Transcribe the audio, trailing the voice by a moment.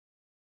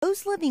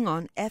Those living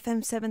on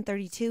FM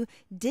 732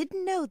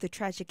 didn't know the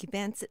tragic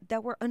events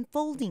that were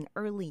unfolding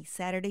early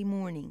Saturday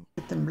morning.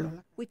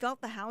 We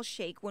felt the house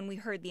shake when we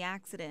heard the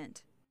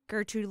accident.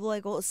 Gertrude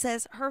Loigel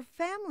says her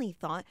family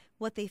thought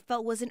what they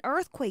felt was an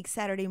earthquake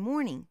Saturday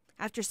morning.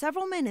 After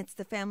several minutes,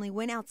 the family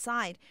went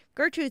outside.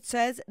 Gertrude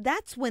says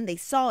that's when they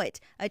saw it,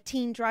 a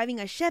teen driving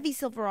a Chevy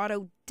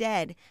Silverado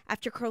dead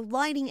after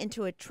colliding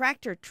into a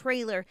tractor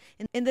trailer.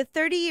 In the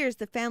 30 years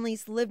the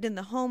family's lived in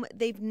the home,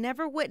 they've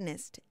never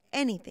witnessed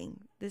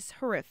anything this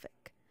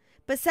horrific.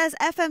 But says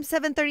FM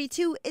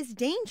 732 is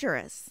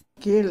dangerous.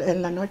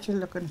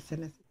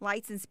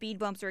 Lights and speed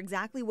bumps are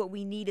exactly what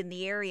we need in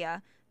the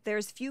area.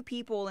 There's few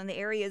people and the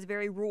area is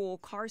very rural.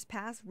 Cars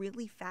pass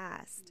really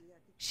fast.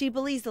 She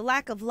believes the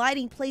lack of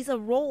lighting plays a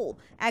role.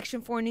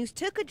 Action 4 News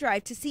took a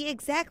drive to see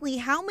exactly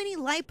how many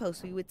light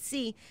posts we would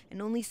see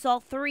and only saw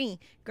 3.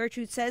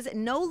 Gertrude says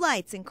no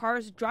lights and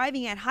cars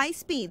driving at high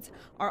speeds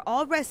are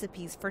all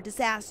recipes for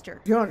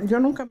disaster.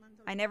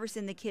 I never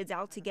send the kids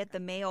out to get the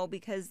mail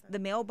because the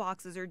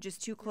mailboxes are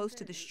just too close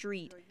to the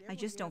street. I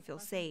just don't feel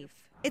safe.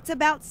 It's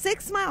about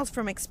 6 miles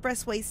from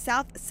Expressway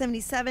South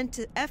 77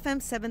 to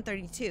FM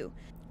 732.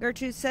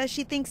 Gertrude says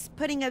she thinks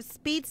putting up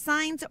speed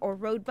signs or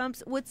road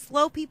bumps would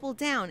slow people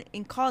down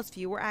and cause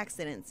fewer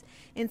accidents.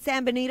 In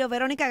San Benito,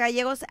 Veronica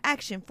Gallegos,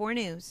 Action 4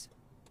 News.